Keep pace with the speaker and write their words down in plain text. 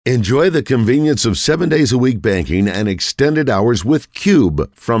Enjoy the convenience of 7 days a week banking and extended hours with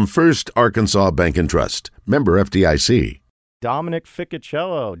Cube from First Arkansas Bank and Trust. Member FDIC. Dominic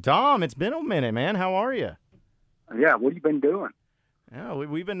Ficociello. Dom, it's been a minute, man. How are you? Yeah, what have you been doing? Yeah,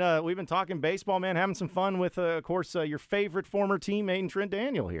 we've been talking baseball, man. Having some fun with, of course, your favorite former teammate and Trent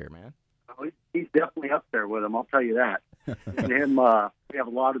Daniel here, man. Oh, he's definitely up there with him. I'll tell you that. And him, we have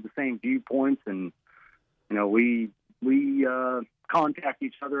a lot of the same viewpoints, and we contact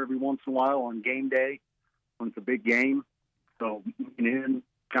each other every once in a while on game day when it's a big game. So me and him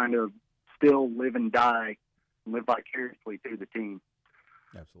kind of still live and die and live vicariously through the team.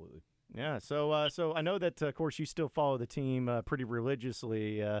 Absolutely. Yeah, so I know that, of course, you still follow the team pretty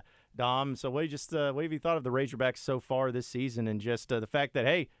religiously, Dom. So what have you thought of the Razorbacks so far this season, and just the fact that,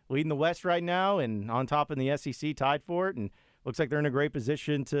 hey, leading the West right now and on top in the SEC, tied for it, and looks like they're in a great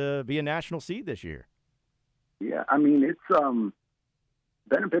position to be a national seed this year? Yeah, I mean, it's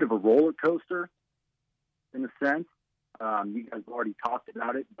been a bit of a roller coaster in a sense. You guys already talked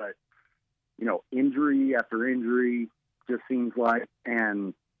about it, but, injury after injury just seems like,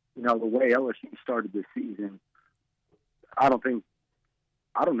 and the way LSU started this season, I don't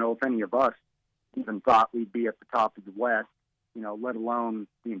know if any of us even thought we'd be at the top of the West, let alone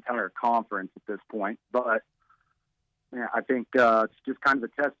the entire conference at this point. But yeah, I think it's just kind of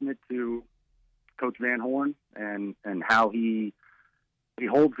a testament to Coach Van Horn and how he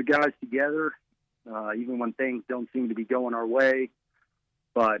holds the guys together, even when things don't seem to be going our way.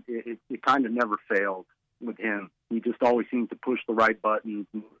 But it kind of never fails with him. He just always seems to push the right buttons,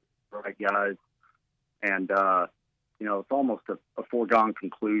 the right guys. And, it's almost a foregone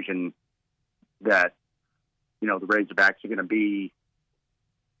conclusion that, the Razorbacks are going to be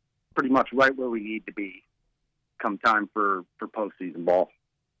pretty much right where we need to be come time for postseason ball.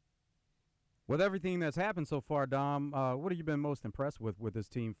 With everything that's happened so far, Dom, what have you been most impressed with this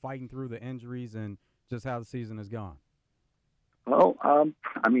team fighting through the injuries and just how the season has gone? Well,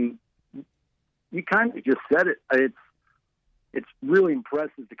 I mean, you kind of just said it. It's really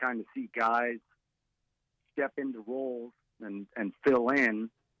impressive to kind of see guys step into roles and fill in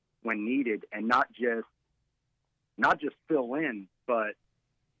when needed, and not just fill in, but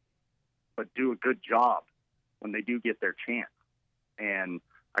do a good job when they do get their chance. And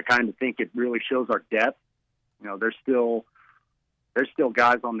I kind of think it really shows our depth. There's still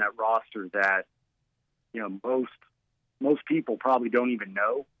guys on that roster that most people probably don't even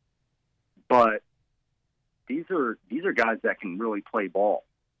know, but these are guys that can really play ball.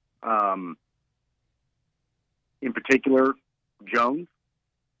 In particular, Jones.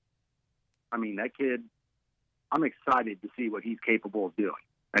 I mean, that kid, I'm excited to see what he's capable of doing.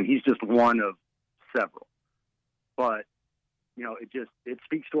 And he's just one of several. But, it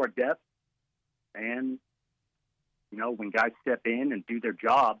speaks to our depth. And, when guys step in and do their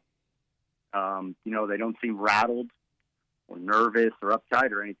job, they don't seem rattled or nervous or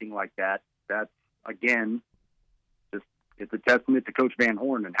uptight or anything like that. That's, again, it's a testament to Coach Van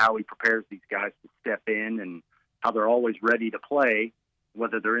Horn and how he prepares these guys to step in and how they're always ready to play,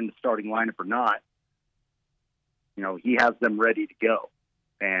 whether they're in the starting lineup or not. He has them ready to go.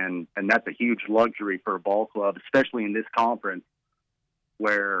 And that's a huge luxury for a ball club, especially in this conference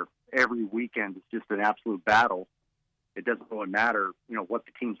where every weekend is just an absolute battle. It doesn't really matter, what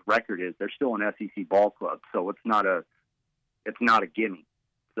the team's record is. They're still an SEC ball club, so it's not a gimme.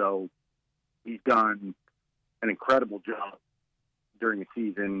 So he's done an incredible job during a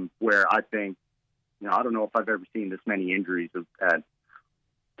season where I think, I don't know if I've ever seen this many injuries to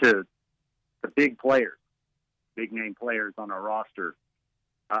the big players, big name players on our roster.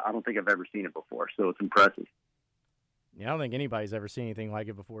 I don't think I've ever seen it before, so it's impressive. Yeah, I don't think anybody's ever seen anything like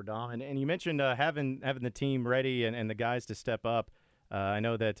it before, Dom. And you mentioned having the team ready and the guys to step up. I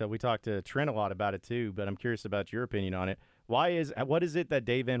know that we talked to Trent a lot about it too, but I'm curious about your opinion on it. What is it that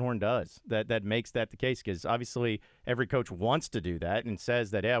Dave Van Horn does that makes that the case? Because obviously every coach wants to do that and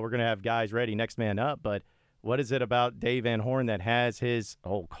says that, yeah, we're going to have guys ready, next man up. But what is it about Dave Van Horn that has his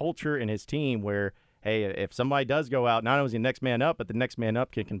whole culture and his team where, hey, if somebody does go out, not only is he next man up, but the next man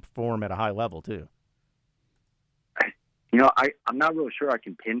up can perform at a high level too? I'm not really sure I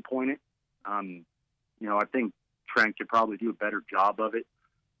can pinpoint it. I think Trent could probably do a better job of it,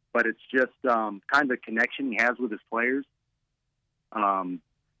 but it's just kind of the connection he has with his players.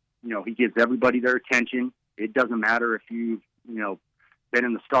 He gives everybody their attention. It doesn't matter if you've, been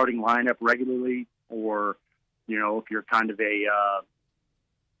in the starting lineup regularly or, if you're kind of a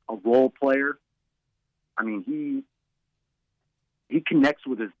role player. I mean, he connects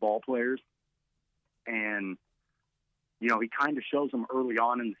with his ball players, and, he kind of shows them early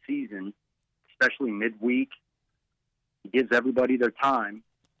on in the season, especially midweek. He gives everybody their time,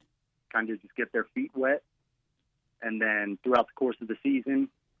 kind of just get their feet wet. And then throughout the course of the season,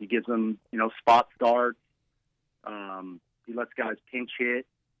 he gives them, spot starts. He lets guys pinch hit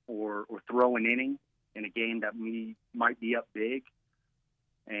or throw an inning in a game that we might be up big.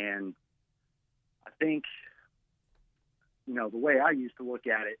 And I think, the way I used to look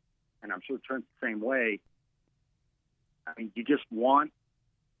at it, and I'm sure Trent's the same way, I mean,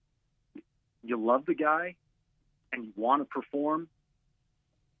 you love the guy and you want to perform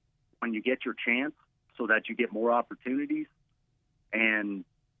when you get your chance so that you get more opportunities, and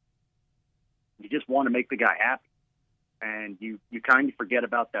you just want to make the guy happy. And you kind of forget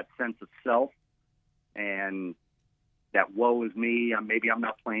about that sense of self and that woe is me. Maybe I'm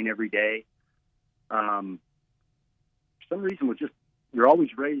not playing every day. For some reason, you're always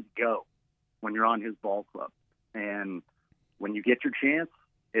ready to go when you're on his ball club. And when you get your chance,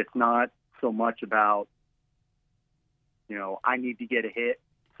 it's not so much about, I need to get a hit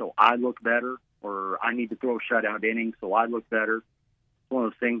so I look better, or I need to throw a shutout inning so I look better. It's one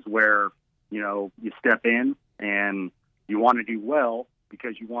of those things where, you step in and you want to do well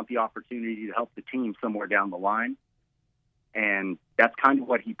because you want the opportunity to help the team somewhere down the line. And that's kind of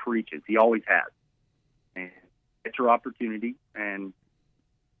what he preaches. He always has. And it's your opportunity. And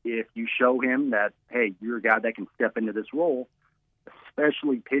if you show him that, hey, you're a guy that can step into this role,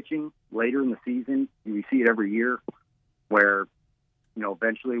 especially pitching later in the season, we see it every year where,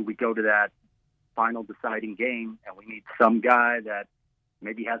 eventually we go to that final deciding game and we need some guy that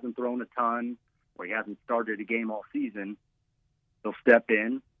maybe hasn't thrown a ton or he hasn't started a game all season. They'll step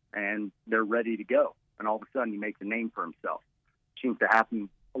in and they're ready to go. And all of a sudden he makes a name for himself. It seems to happen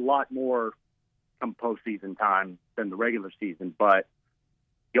a lot more come postseason time than the regular season, but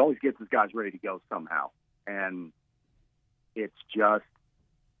he always gets his guys ready to go somehow. And it's just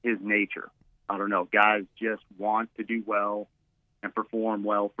his nature. I don't know. Guys just want to do well and perform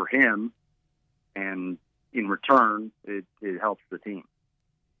well for him. And in return, it helps the team.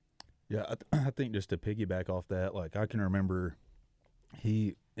 Yeah, I think just to piggyback off that, like I can remember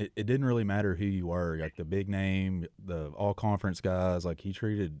it didn't really matter who you were, like the big name, the all-conference guys, like he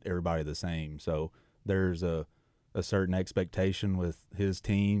treated everybody the same. So there's a certain expectation with his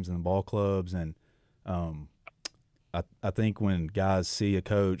teams and ball clubs, and I think when guys see a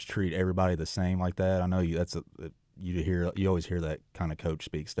coach treat everybody the same like that, I know you always hear that kind of coach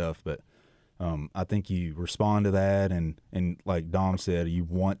speak stuff, but I think you respond to that, and like Dom said, you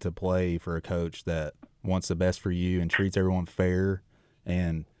want to play for a coach that wants the best for you and treats everyone fair,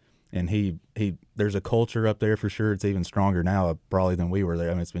 and he there's a culture up there for sure. It's even stronger now probably than we were there.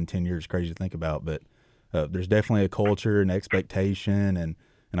 I mean, it's been 10 years, crazy to think about, but there's definitely a culture and expectation, and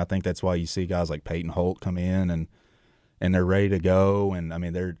I think that's why you see guys like Peyton Holt come in and they're ready to go, and I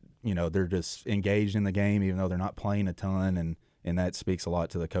mean they're just engaged in the game even though they're not playing a ton, and that speaks a lot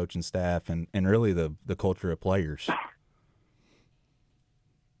to the coaching staff and really the culture of players.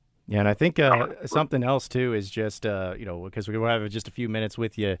 Yeah, and I think something else too is just because we have just a few minutes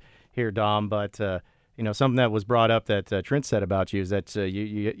with you here, Dom, but something that was brought up that Trent said about you is that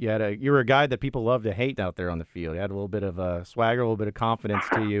you were a guy that people love to hate out there on the field. You had a little bit of swagger, a little bit of confidence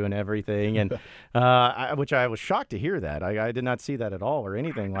to you and everything, and which I was shocked to hear that. I did not see that at all or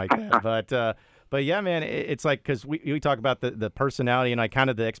anything like that, But yeah, man, it's like because we talk about the personality and like kind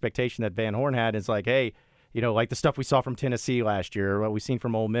of the expectation that Van Horn had. It's like, hey, like the stuff we saw from Tennessee last year, what we've seen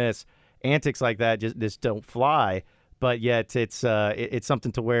from Ole Miss, antics like that just don't fly. But yet it's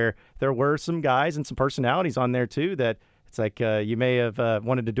something to where there were some guys and some personalities on there too that it's like you may have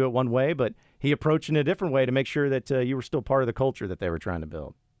wanted to do it one way, but he approached it in a different way to make sure that you were still part of the culture that they were trying to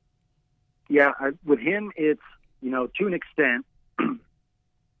build. Yeah, with him, it's to an extent,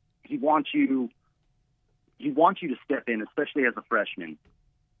 he wants you to step in, especially as a freshman,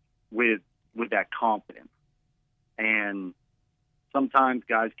 with that confidence. And sometimes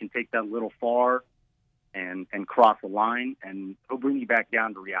guys can take that a little far and cross a line, and he'll bring you back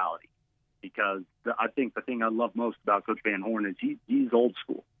down to reality. Because I think the thing I love most about Coach Van Horn is he's old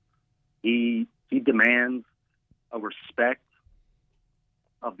school. He demands a respect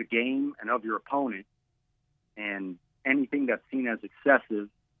of the game and of your opponent, and anything that's seen as excessive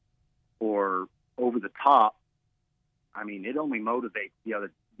or over the top, I mean, it only motivates the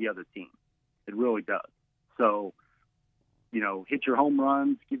other team. It really does. So, hit your home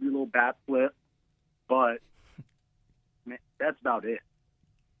runs, give your little bat flip, but man, that's about it.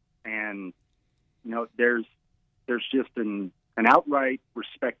 And there's just an outright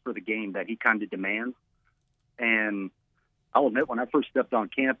respect for the game that he kind of demands. And I'll admit, when I first stepped on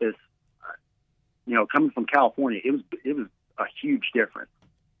campus, coming from California, it was a huge difference.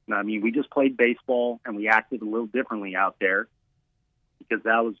 I mean, we just played baseball and we acted a little differently out there because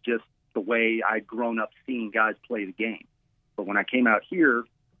that was just the way I'd grown up seeing guys play the game. But when I came out here,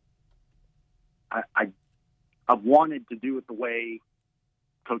 I wanted to do it the way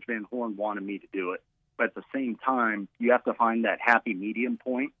Coach Van Horn wanted me to do it. But at the same time, you have to find that happy medium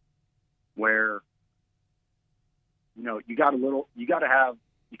point where,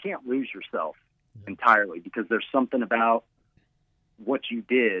 you can't lose yourself entirely, because there's something about what you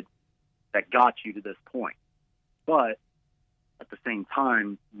did that got you to this point. But at the same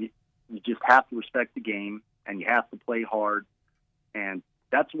time, you just have to respect the game, and you have to play hard. And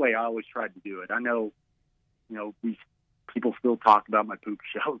that's the way I always tried to do it. I know, people still talk about my puka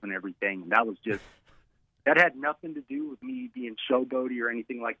shells and everything. And that had nothing to do with me being showboaty or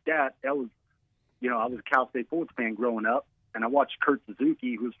anything like that. That was, I was a Cal State Bullets fan growing up, and I watched Kurt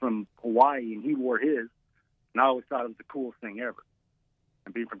Suzuki, who's from Hawaii, and he wore his. And I always thought it was the coolest thing ever.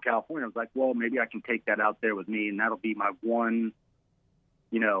 And being from California, I was like, well, maybe I can take that out there with me, and that'll be my one,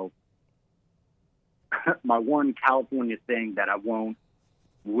 my one California thing that I won't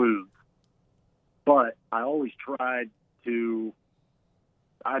lose. But I always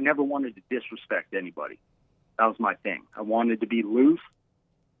I never wanted to disrespect anybody. That was my thing. I wanted to be loose.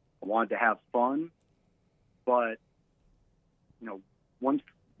 I wanted to have fun. But, once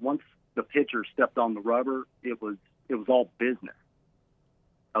the pitcher stepped on the rubber, it was all business.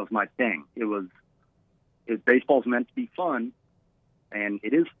 That was my thing. Baseball's meant to be fun, and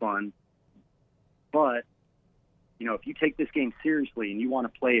it is fun. But, if you take this game seriously and you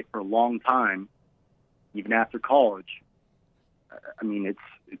want to play it for a long time, even after college,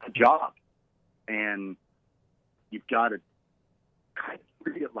 it's a job, and you've got to kind of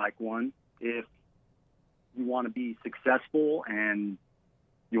treat it like one if you want to be successful and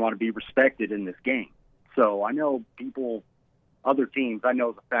you want to be respected in this game. So I know other teams, I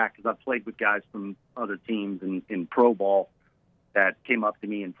know the fact because I've played with guys from other teams in pro ball that came up to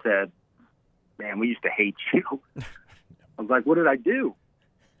me and said, man, we used to hate you. I was like, what did I do?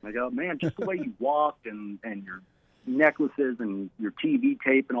 I go, man, just the way you walked and your necklaces and your TV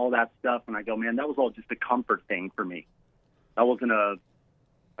tape and all that stuff. And I go, man, that was all just a comfort thing for me. That wasn't a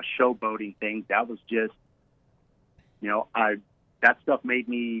showboating thing. That was just, that stuff made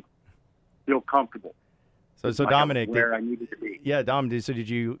me feel comfortable. So Dominic, where I needed to be. Yeah, Dom. So did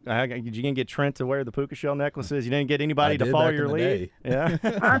you get Trent to wear the puka shell necklaces? You didn't get anybody to follow your lead? Yeah.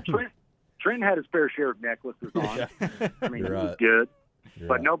 Trent had his fair share of necklaces on. Yeah. He was good.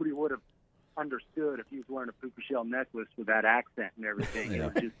 But nobody would have understood if he was wearing a puka shell necklace with that accent and everything. It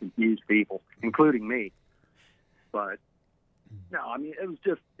would just confuse people, including me. But no,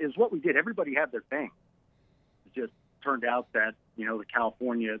 it was what we did. Everybody had their thing. It just turned out that,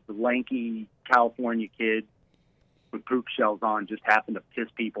 the lanky California kid with puka shells on just happened to piss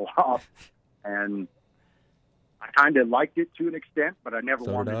people off. And I kind of liked it to an extent, but I never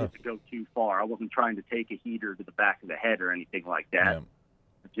wanted it to go too far. I wasn't trying to take a heater to the back of the head or anything like that. Yeah.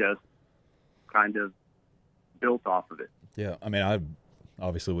 It just kind of built off of it. Yeah,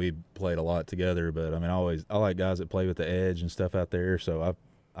 obviously we played a lot together, but I like guys that play with the edge and stuff out there. So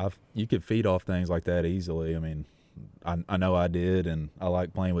you could feed off things like that easily. I know I did, and I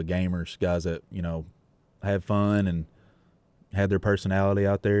like playing with gamers, guys that have fun and had their personality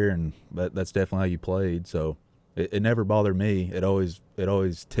out there, and that's definitely how you played. So it never bothered me. It always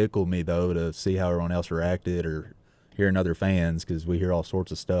tickled me though to see how everyone else reacted or hearing other fans, because we hear all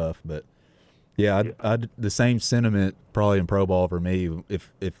sorts of stuff. But yeah, the same sentiment probably in pro ball for me.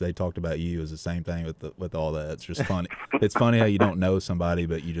 If they talked about you, is the same thing with all that. It's just funny. It's funny how you don't know somebody,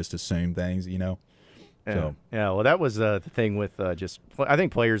 but you just assume things, Yeah. So. Yeah, well, that was the thing with I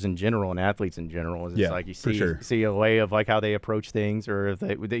think players in general and athletes in general is like you see a way of like how they approach things, or if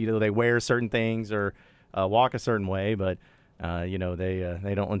they wear certain things or walk a certain way, but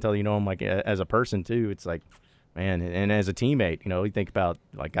they don't until you know them like as a person too. It's like, man, and as a teammate, you think about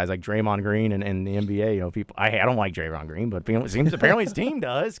like guys like Draymond Green and the NBA. People, I don't like Draymond Green, but it seems apparently his team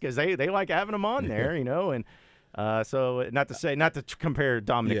does because they like having him on there, and. So not to compare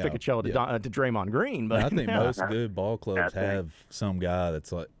Dominic Ficociello to Draymond Green, but I think most good ball clubs have some guy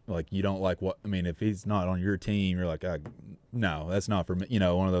that's like you don't like what if he's not on your team, you're like, no, that's not for me.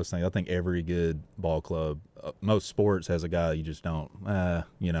 One of those things. I think every good ball club, most sports has a guy you just don't,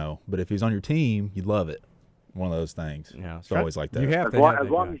 But if he's on your team, you'd love it. One of those things. Yeah, it's always like that. You have as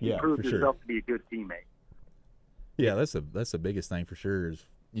long as you prove yourself to be a good teammate. Yeah, that's the biggest thing for sure. Is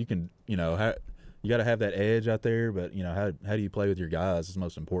you can you got to have that edge out there, but how do you play with your guys is the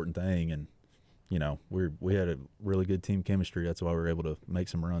most important thing. And we had a really good team chemistry. That's why we were able to make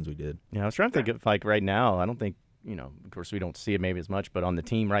some runs we did. Yeah, I was trying to think of like right now. I don't think of course we don't see it maybe as much, but on the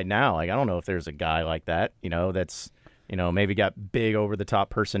team right now, like I don't know if there's a guy like that. That's maybe got big over the top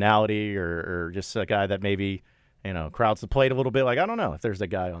personality or just a guy that maybe crowds the plate a little bit. Like, I don't know if there's a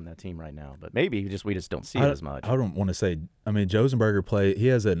guy on that team right now, but maybe we just don't see it as much. I don't want to say. I mean, Josenberger he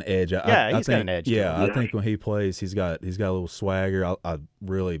has an edge. He's got an edge. Yeah, I think when he plays, he's got a little swagger. I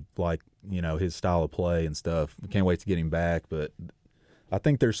really like his style of play and stuff. Can't wait to get him back. But I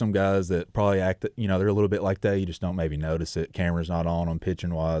think there's some guys that probably act. They're a little bit like that. You just don't maybe notice it. Camera's not on them,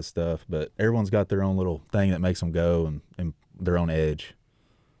 pitching wise stuff. But everyone's got their own little thing that makes them go and their own edge.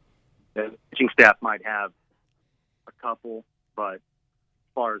 The pitching staff might have a couple, but as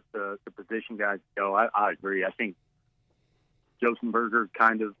far as the position guys go, I agree. I think Josenberger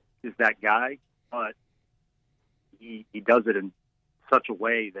kind of is that guy, but he does it in such a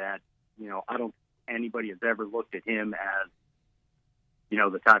way that, I don't think anybody has ever looked at him as,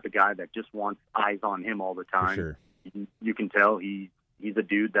 the type of guy that just wants eyes on him all the time. For sure. You can tell he's a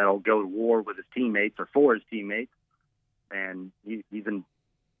dude that'll go to war with his teammates or for his teammates, and he's an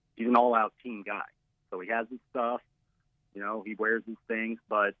all-out team guy. So he has his stuff. He wears his things,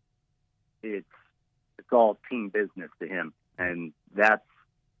 but it's all team business to him, and that's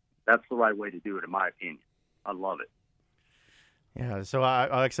the right way to do it, in my opinion. I love it. Yeah, so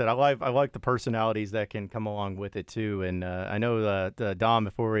like I said, I like the personalities that can come along with it too. And I know that Dom,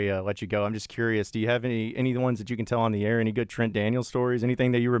 before we let you go, I'm just curious: do you have any of the ones that you can tell on the air? Any good Trent Daniels stories?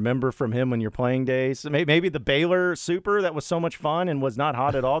 Anything that you remember from him when your playing days? Maybe the Baylor Super that was so much fun and was not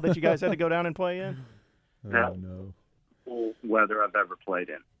hot at all that you guys had to go down and play in. Oh, no. Full weather I've ever played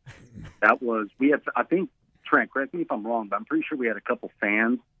in. That was I think, Trent, correct me if I'm wrong, but I'm pretty sure we had a couple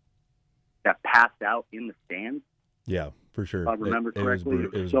fans that passed out in the stands. Yeah, for sure. If I remember correctly,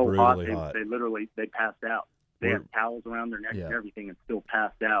 it was so hot, they passed out. They had towels around their neck and everything and still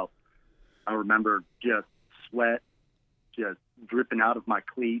passed out. I remember just sweat just dripping out of my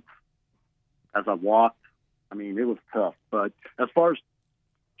cleats as I walked. I mean, it was tough. But as far as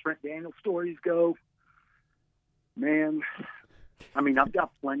Trent Daniels stories go, man, I mean, I've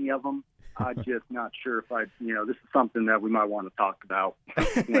got plenty of them. I'm just not sure if this is something that we might want to talk about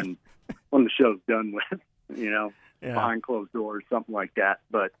when the show's done with, behind closed doors, something like that.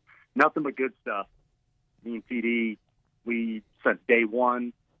 But nothing but good stuff. Me and TD, since day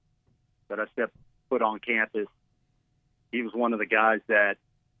one that I stepped foot on campus, he was one of the guys that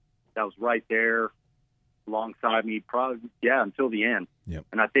was right there alongside me, probably, until the end. Yep.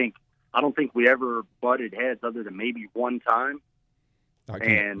 And I don't think we ever butted heads other than maybe one time. I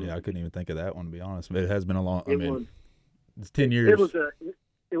couldn't even think of that one, to be honest. But it has been a long. It's 10 years.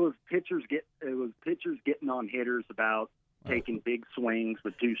 It was pitchers getting on hitters about taking big swings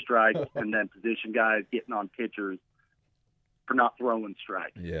with 2 strikes, and then position guys getting on pitchers for not throwing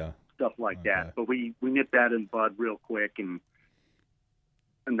strikes. Yeah, stuff like that. But we nipped that in the bud real quick, and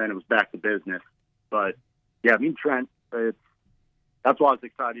then it was back to business. But yeah, me and Trent, that's why I was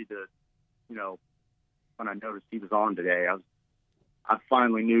excited to, when I noticed he was on today. I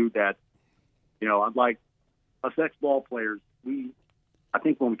finally knew that, I'd like us ex-ball players. I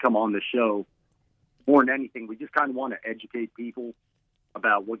think when we come on the show, more than anything, we just kind of want to educate people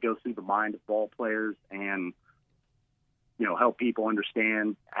about what goes through the mind of ball players and, help people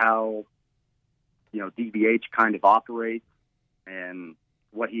understand how, DBH kind of operates and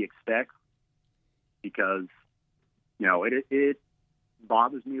what he expects. Because, it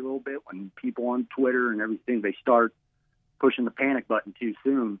bothers me a little bit when people on Twitter and everything, they start pushing the panic button too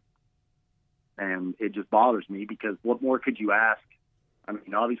soon. And it just bothers me because what more could you ask? I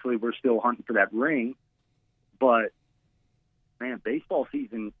mean, obviously we're still hunting for that ring, but man, baseball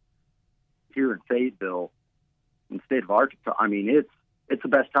season here in Fayetteville, in the state of Arkansas, I mean, it's the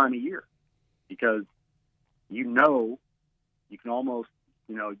best time of year because, you can almost,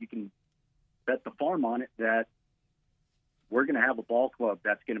 you can bet the farm on it that we're going to have a ball club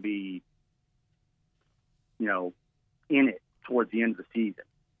that's going to be, in it towards the end of the season.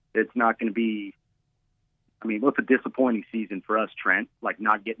 It's not going to be, what's a disappointing season for us, Trent? Like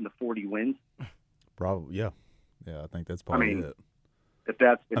not getting the 40 wins? Probably, yeah. Yeah, I think that's probably it. If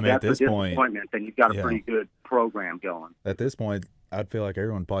that's a disappointment, then you've got a pretty good program going. At this point, I'd feel like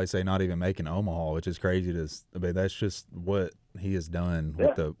everyone would probably say not even making Omaha, which is crazy that's just what he has done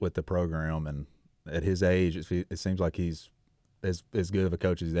with the program, and at his age, it seems like he's as good of a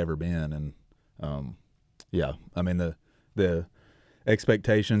coach as he's ever been, and the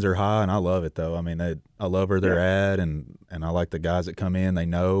expectations are high, and I love it though. I love where they're at, and I like the guys that come in. They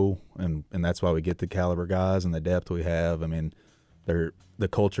know, and that's why we get the caliber guys and the depth we have. The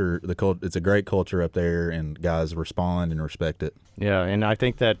culture. It's a great culture up there, and guys respond and respect it. Yeah, and I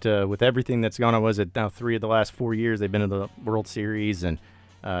think that with everything that's gone on, was it now 3 of the last 4 years they've been in the World Series, and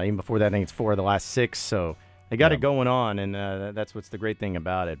even before that, I think it's 4 of the last 6. So They got it going on, and that's what's the great thing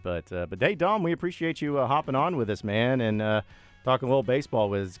about it. But hey, Dom, we appreciate you hopping on with us, man, and talking a little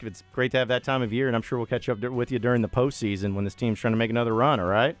baseball. It's great to have that time of year, and I'm sure we'll catch up with you during the postseason when this team's trying to make another run, all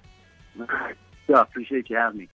right? Yeah, appreciate you having me.